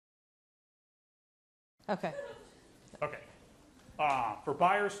Okay. Okay. For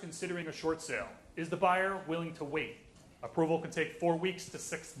buyers considering a short sale, is the buyer willing to wait? Approval can take 4 weeks to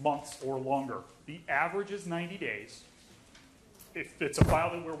 6 months or longer. The average is 90 days. If it's a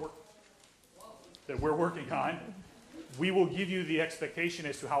file that we're working on, we will give you the expectation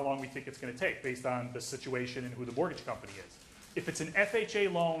as to how long we think it's going to take based on the situation and who the mortgage company is. If it's an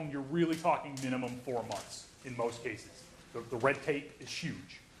FHA loan, you're really talking minimum 4 months in most cases. The red tape is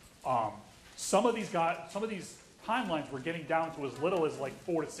huge. Some of these timelines were getting down to as little as like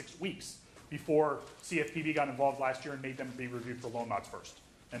 4 to 6 weeks before CFPB got involved last year and made them be reviewed for loan mods first.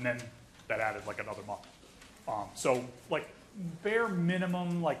 And then that added like another month. So like bare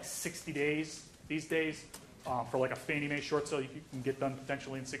minimum like 60 days these days. For like a Fannie Mae short sale, you can get done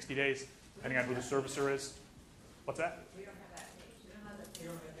potentially in 60 days, depending on who the servicer is. What's that? We don't have that page. We don't have that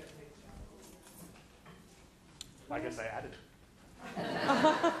page. I guess I added it.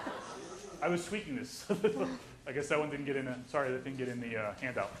 I was tweaking this. I guess that one didn't get in. Sorry, that didn't get in the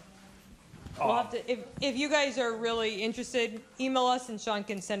handout. We'll have to, if you guys are really interested, email us and Sean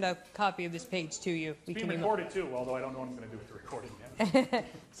can send a copy of this page to you. It's being recorded too, although I don't know what I'm going to do with the recording yet.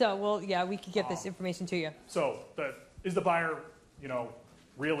 So we can get this information to you. So is the buyer,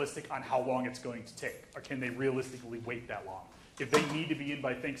 realistic on how long it's going to take? Or can they realistically wait that long? If they need to be in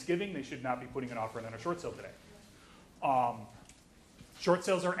by Thanksgiving, they should not be putting an offer in on a short sale today. Short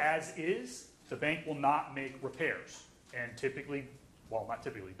sales are as is. The bank will not make repairs. And typically, well, not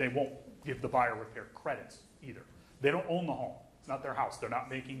typically, they won't give the buyer repair credits either. They don't own the home. It's not their house. They're not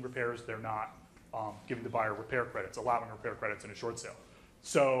making repairs. They're not giving the buyer repair credits, allowing repair credits in a short sale.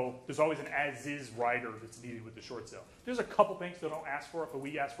 So there's always an as-is rider that's needed with the short sale. There's a couple banks that don't ask for it, but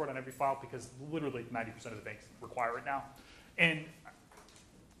we ask for it on every file because literally 90% of the banks require it now. And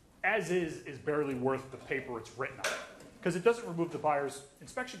as-is is barely worth the paper it's written on because it doesn't remove the buyer's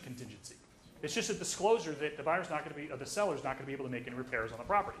inspection contingency. It's just a disclosure that the buyer's not going to be, or the seller's not going to be able to make any repairs on the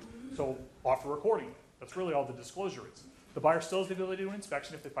property. So offer accordingly. That's really all the disclosure is. The buyer still has the ability to do an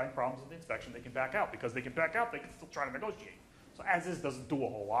inspection. If they find problems with the inspection, they can back out. Because they can back out, they can still try to negotiate. So as is doesn't do a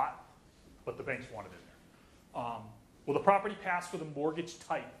whole lot, but the banks want it in there. Will the property pass for the mortgage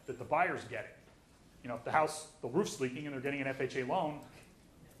type that the buyer's getting? If the roof's leaking and they're getting an FHA loan,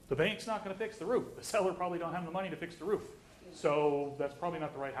 the bank's not going to fix the roof. The seller probably don't have the money to fix the roof. So that's probably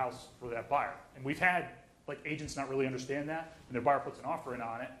not the right house for that buyer. And we've had agents not really understand that, and their buyer puts an offer in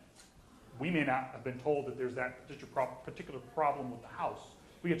on it. We may not have been told that there's that particular problem with the house.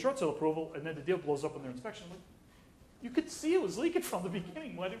 We get short sale approval, and then the deal blows up in their inspection. You could see it was leaking from the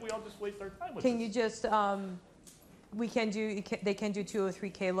beginning. Why did we all just waste our time with Can this? you just, they can do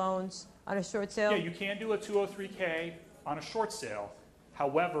 203K loans on a short sale? Yeah, you can do a 203K on a short sale.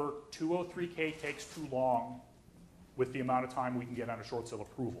 However, 203K takes too long with the amount of time we can get on a short sale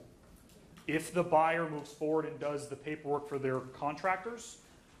approval. If the buyer moves forward and does the paperwork for their contractors,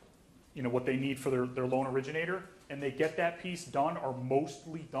 what they need for their loan originator, and they get that piece done or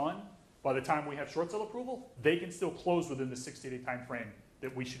mostly done by the time we have short sale approval, they can still close within the 60-day time frame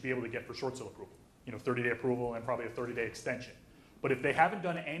that we should be able to get for short sale approval. 30-day approval and probably a 30-day extension. But if they haven't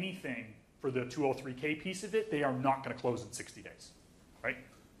done anything for the 203K piece of it, they are not going to close in 60 days, right?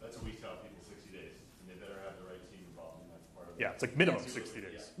 That's what we tell people, 60 days. And they better have the right team involved, and that's part of it. Yeah, it's like minimum 60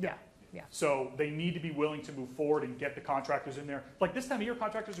 days. Yeah. So they need to be willing to move forward and get the contractors in there. Like this time of year,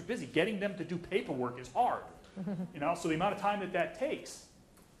 contractors are busy. Getting them to do paperwork is hard. So the amount of time that takes,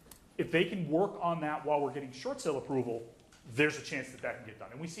 if they can work on that while we're getting short sale approval, there's a chance that can get done.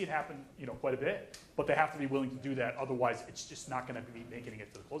 And we see it happen, quite a bit. But they have to be willing to do that. Otherwise, it's just not going to be making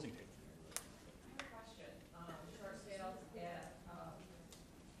it to the closing table. Question. Short sales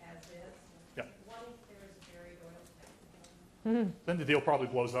as is. Yeah. What if there is a very oil tank? Then the deal probably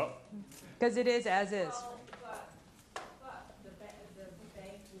blows up. Because it is as is. Well, but the bank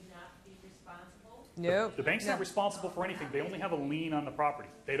would not be responsible? Nope. The bank's not responsible for anything. They only have a lien on the property.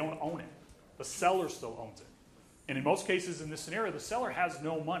 They don't own it. The seller still owns it. And in most cases in this scenario, the seller has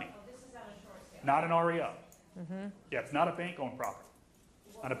no money. Oh, this is on a short sale. Not an REO. Yeah, it's not a bank-owned property.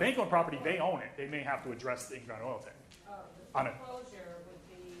 On a bank-owned property, they own it. They may have to address the in-ground oil tank. Oh, On the a- foreclosure would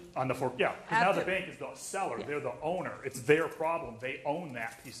be. On the because now the After- bank is the seller. Yeah. They're the owner. It's their problem. They own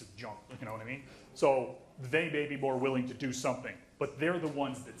that piece of junk. You know what I mean? So they may be more willing to do something, but they're the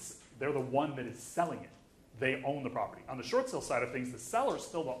one that is selling it. They own the property. On the short sale side of things, the seller's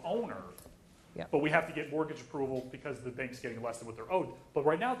still the owner. Yeah. But we have to get mortgage approval because the bank's getting less than what they're owed. But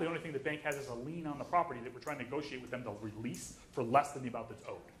right now, the only thing the bank has is a lien on the property that we're trying to negotiate with them to release for less than the amount that's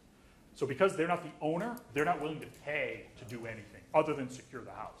owed. So because they're not the owner, they're not willing to pay to do anything other than secure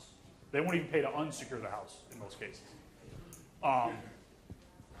the house. They won't even pay to unsecure the house in most cases.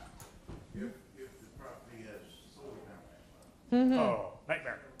 If the property Oh,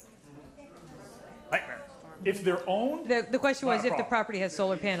 nightmare. Nightmare. If they're owned, The question Not was a if the problem. property has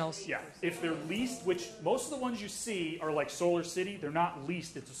solar panels. yeah. If they're leased, which most of the ones you see are like Solar City, they're not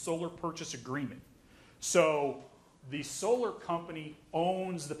leased. It's a solar purchase agreement. So the solar company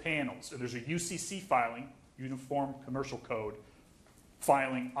owns the panels, and there's a UCC filing, Uniform Commercial Code,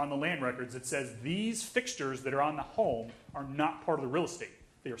 filing on the land records that says these fixtures that are on the home are not part of the real estate.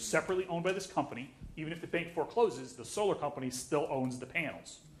 They are separately owned by this company. Even if the bank forecloses, the solar company still owns the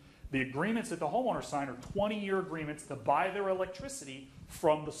panels. The agreements that the homeowners sign are 20-year agreements to buy their electricity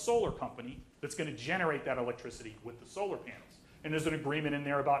from the solar company that's going to generate that electricity with the solar panels. And there's an agreement in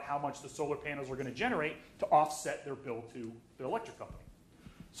there about how much the solar panels are going to generate to offset their bill to the electric company.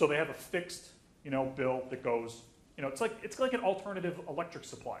 So they have a fixed, bill that goes, it's like an alternative electric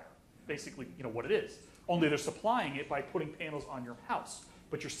supplier, basically, what it is. Only they're supplying it by putting panels on your house.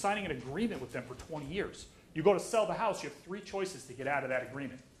 But you're signing an agreement with them for 20 years. You go to sell the house, you have 3 choices to get out of that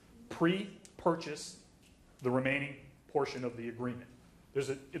agreement. Pre-purchase the remaining portion of the agreement. There's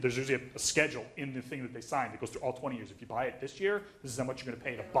usually a schedule in the thing that they sign that goes through all 20 years. If you buy it this year, this is how much you're going to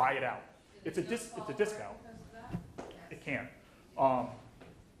pay to buy it out. It's a discount. It can.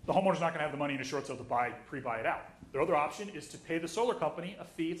 The homeowner's not going to have the money in a short sale to pre-buy it out. Their other option is to pay the solar company a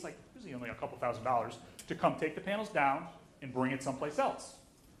fee. It's like usually only a couple $1,000s to come take the panels down and bring it someplace else.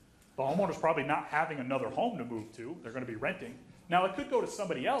 The homeowner's probably not having another home to move to. They're going to be renting. Now, it could go to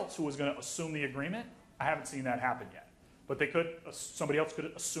somebody else who was going to assume the agreement. I haven't seen that happen yet. But somebody else could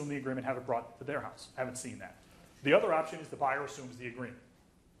assume the agreement, have it brought to their house. I haven't seen that. The other option is the buyer assumes the agreement,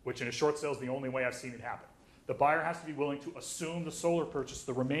 which in a short sale is the only way I've seen it happen. The buyer has to be willing to assume the solar purchase,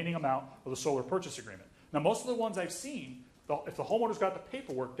 the remaining amount of the solar purchase agreement. Now, most of the ones I've seen, if the homeowner's got the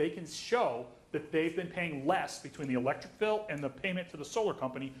paperwork, they can show that they've been paying less between the electric bill and the payment to the solar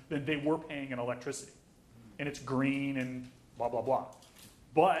company than they were paying in electricity. And it's green and blah, blah, blah.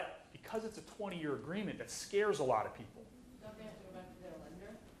 But because it's a 20-year agreement, that scares a lot of people. Don't they have to go back to their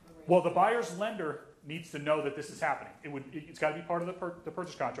lender? Well, the buyer's lender needs to know that this is happening. It's got to be part of the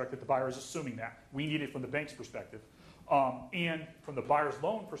purchase contract that the buyer is assuming that. We need it from the bank's perspective. And from the buyer's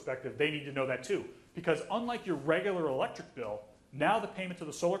loan perspective, they need to know that too. Because unlike your regular electric bill, now the payment to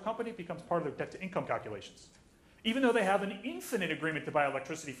the solar company becomes part of their debt-to-income calculations. Even though they have an infinite agreement to buy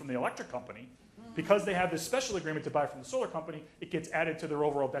electricity from the electric company, because they have this special agreement to buy from the solar company, it gets added to their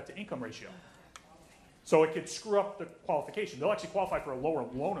overall debt-to-income ratio. So it could screw up the qualification. They'll actually qualify for a lower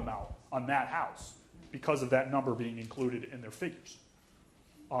loan amount on that house because of that number being included in their figures.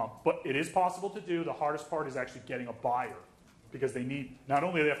 But it is possible to do. The hardest part is actually getting a buyer because they need, not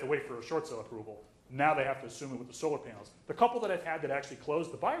only do they have to wait for a short sale approval, now they have to assume it with the solar panels. The couple that I've had that actually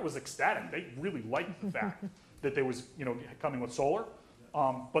closed, the buyer was ecstatic. They really liked the fact that they was coming with solar.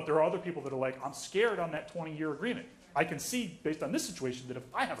 But there are other people that are like, I'm scared on that 20-year agreement. I can see, based on this situation, that if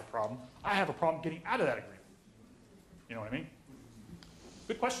I have a problem getting out of that agreement. You know what I mean?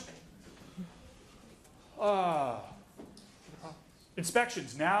 Good question.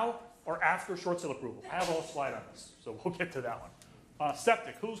 Inspections now or after short sale approval. I have a whole slide on this, so we'll get to that one.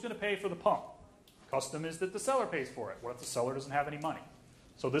 Septic, who's going to pay for the pump? Custom is that the seller pays for it. What if the seller doesn't have any money?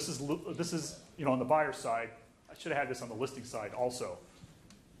 So this is on the buyer's side. I should have had this on the listing side also.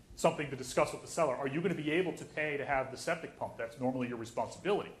 Something to discuss with the seller. Are you going to be able to pay to have the septic pump? That's normally your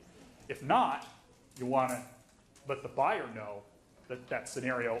responsibility. If not, you want to let the buyer know that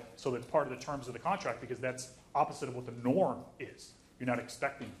scenario so that's part of the terms of the contract because that's opposite of what the norm is. You're not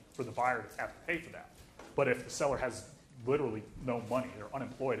expecting for the buyer to have to pay for that. But if the seller has literally no money, they're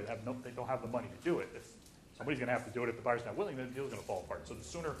unemployed and they don't have the money to do it, if somebody's going to have to do it. If the buyer's not willing, then the deal's going to fall apart. So the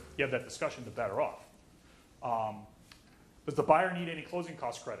sooner you have that discussion, the better off. Does the buyer need any closing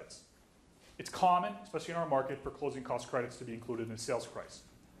cost credits? It's common, especially in our market, for closing cost credits to be included in the sales price.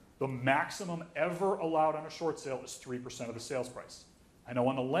 The maximum ever allowed on a short sale is 3% of the sales price. I know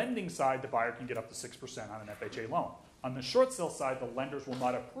on the lending side, the buyer can get up to 6% on an FHA loan. On the short sale side, the lenders will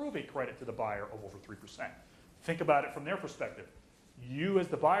not approve a credit to the buyer of over 3%. Think about it from their perspective. You as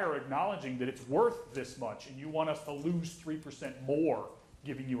the buyer are acknowledging that it's worth this much and you want us to lose 3% more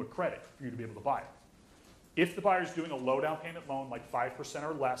giving you a credit for you to be able to buy it. If the buyer is doing a low down payment loan, like 5%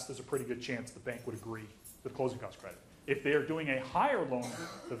 or less, there's a pretty good chance the bank would agree with closing cost credit. If they are doing a higher loan,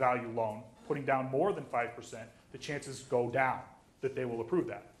 the value loan, putting down more than 5%, the chances go down that they will approve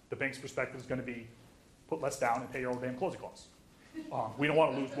that. The bank's perspective is going to be put less down and pay your own damn closing costs. We don't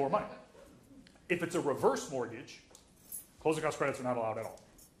want to lose more money. If it's a reverse mortgage, closing cost credits are not allowed at all,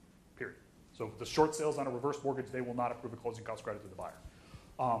 period. So the short sales on a reverse mortgage, they will not approve a closing cost credit to the buyer.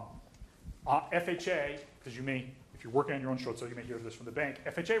 FHA, because if you're working on your own short sale, you may hear this from the bank.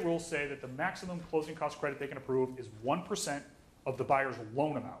 FHA rules say that the maximum closing cost credit they can approve is 1% of the buyer's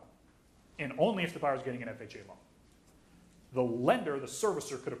loan amount, and only if the buyer's getting an FHA loan. The lender, the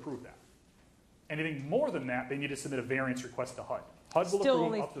servicer, could approve that. Anything more than that, they need to submit a variance request to HUD. HUD will Still approve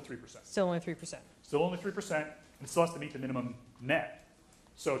only- up to 3%. Still only 3%. Still only 3%, and still has to meet the minimum net.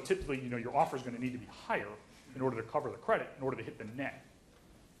 So typically, your offer is going to need to be higher in order to cover the credit, in order to hit the net.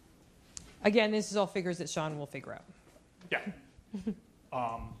 Again, this is all figures that Sean will figure out. Yeah.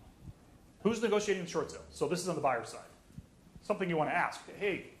 Who's negotiating the short sale? So this is on the buyer side. Something you want to ask.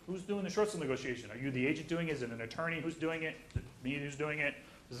 Hey, who's doing the short sale negotiation? Are you the agent doing it? Is it an attorney who's doing it? Is it me who's doing it?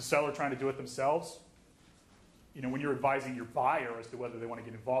 Is the seller trying to do it themselves? When you're advising your buyer as to whether they want to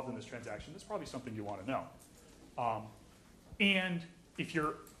get involved in this transaction, that's probably something you want to know. And if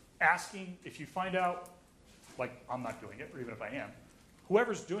you're asking, if you find out, like I'm not doing it, or even if I am,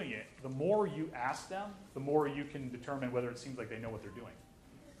 whoever's doing it, the more you ask them, the more you can determine whether it seems like they know what they're doing.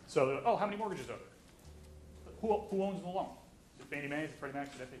 So, oh, how many mortgages are there? Who owns the loan? Is it Fannie Mae? Is it Freddie Mac?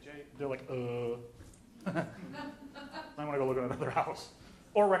 Is it FHA? They're like, I want to go look at another house.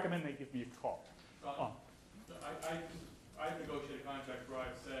 Or recommend they give me a call. I've negotiated a contract where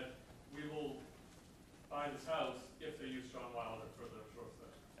I've said, we will buy this house if they use Sean Wilder for the short sale.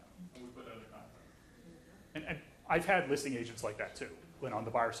 And we put that in the contract. And I've had listing agents like that too, when on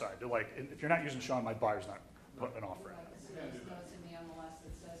the buyer side. They're like, if you're not using Sean, my buyer's not putting an offer in. Right, so there's notes in the MLS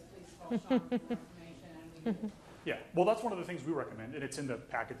that says, please call Sean for more information, and we will. Yeah, well, that's one of the things we recommend, and it's in the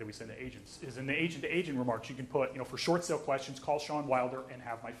packet that we send to agents, is in the agent-to-agent remarks, you can put, for short sale questions, call Sean Wilder and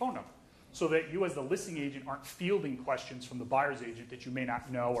have my phone number. So that you as the listing agent aren't fielding questions from the buyer's agent that you may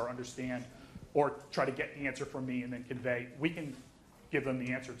not know or understand, or try to get the answer from me and then convey. We can give them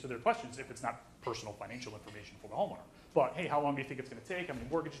the answer to their questions if it's not personal financial information for the homeowner. But hey, how long do you think it's going to take? How many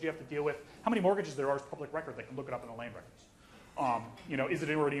mortgages do you have to deal with? How many mortgages there are is public record? They can look it up in the land records. Is it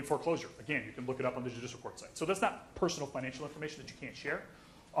already in foreclosure? Again, you can look it up on the judicial court site. So that's not personal financial information that you can't share.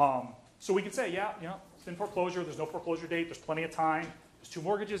 So we can say, yeah, it's in foreclosure. There's no foreclosure date. There's plenty of time. There's 2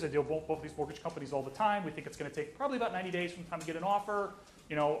 mortgages. I deal with both these mortgage companies all the time. We think it's going to take probably about 90 days from the time to get an offer.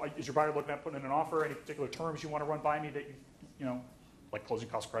 Is your buyer looking at putting in an offer? Any particular terms you want to run by me that like closing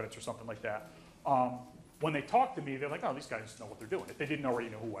cost credits or something like that? When they talk to me, they're like, oh, these guys know what they're doing. If they didn't already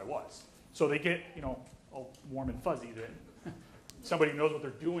know who I was. So they get, all warm and fuzzy that somebody who knows what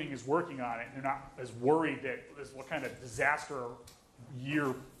they're doing is working on it, and they're not as worried that what kind of disaster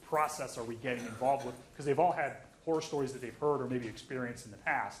year process are we getting involved with, because they've all had horror stories that they've heard or maybe experienced in the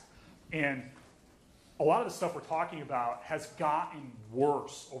past. And a lot of the stuff we're talking about has gotten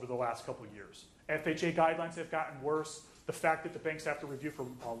worse over the last couple of years. FHA guidelines have gotten worse. The fact that the banks have to review for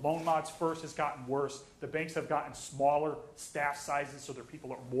loan mods first has gotten worse. The banks have gotten smaller staff sizes, so their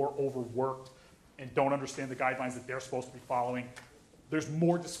people are more overworked and don't understand the guidelines that they're supposed to be following. There's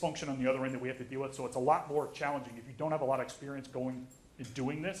more dysfunction on the other end that we have to deal with, so it's a lot more challenging. If you don't have a lot of experience going and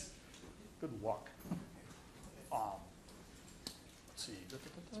doing this, good luck. Let's see.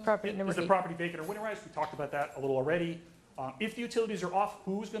 Property number Is the 8. property vacant or winterized? We talked about that a little already. If the utilities are off,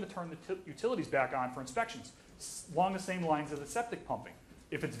 who's going to turn the utilities back on for inspections? Along the same lines of the septic pumping.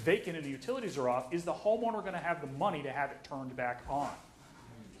 If it's vacant and the utilities are off, is the homeowner going to have the money to have it turned back on?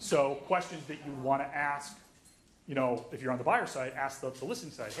 So questions that you want to ask, if you're on the buyer side, ask the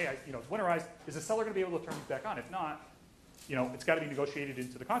listing side. Hey, it's winterized. Is the seller going to be able to turn it back on? If not, it's got to be negotiated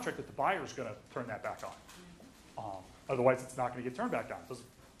into the contract that the buyer is going to turn that back on. Otherwise, it's not going to get turned back on.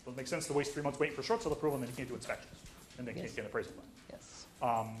 Doesn't make sense to waste 3 months waiting for short sale approval and then you can't do inspections and then can't get an appraisal done. Yes.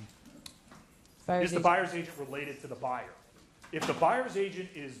 Is the buyer's agent related to the buyer? If the buyer's agent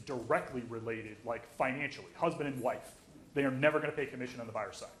is directly related, like financially, husband and wife, they are never going to pay commission on the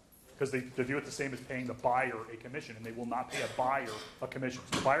buyer's side because they view it the same as paying the buyer a commission, and they will not pay a buyer a commission.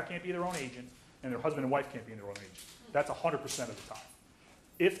 So the buyer can't be their own agent, and their husband and wife can't be their own agent. That's 100% of the time.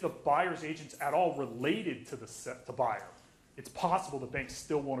 If the buyer's agent's at all related to the buyer, it's possible the bank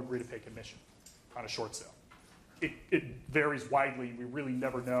still won't agree to pay commission on a short sale. It varies widely. We really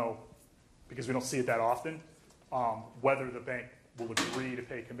never know, because we don't see it that often, whether the bank will agree to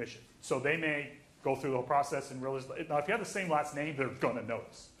pay commission. So they may go through the whole process and realize, now if you have the same last name, they're going to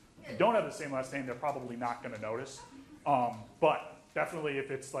notice. If you don't have the same last name, they're probably not going to notice. But definitely if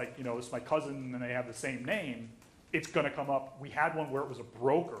it's like, it's my cousin and they have the same name, it's going to come up. We had one where it was a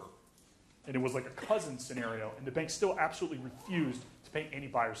broker, and it was like a cousin scenario, and the bank still absolutely refused to pay any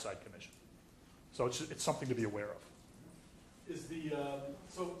buyer's side commission. So it's something to be aware of. Is the,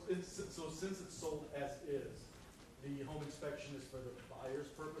 so since it's sold as is, the home inspection is for the buyer's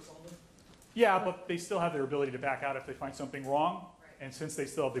purpose only? Yeah, but they still have their ability to back out if they find something wrong. And since they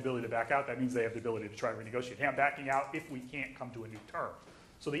still have the ability to back out, that means they have the ability to try to renegotiate. Hey, I'm backing out if we can't come to a new term.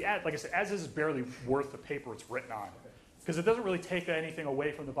 So the ad, like I said, as is barely worth the paper it's written on. because it doesn't really take anything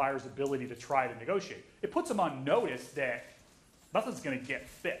away from the buyer's ability to try to negotiate. It puts them on notice that nothing's going to get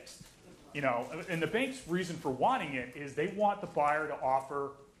fixed. You know, and the bank's reason for wanting it is they want the buyer to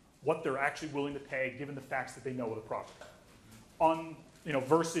offer what they're actually willing to pay given the facts that they know of the property.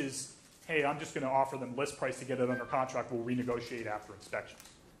 Versus, hey, I'm just going to offer them list price to get it under contract, we'll renegotiate after inspections.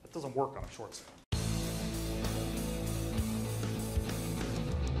 That doesn't work on a short sale.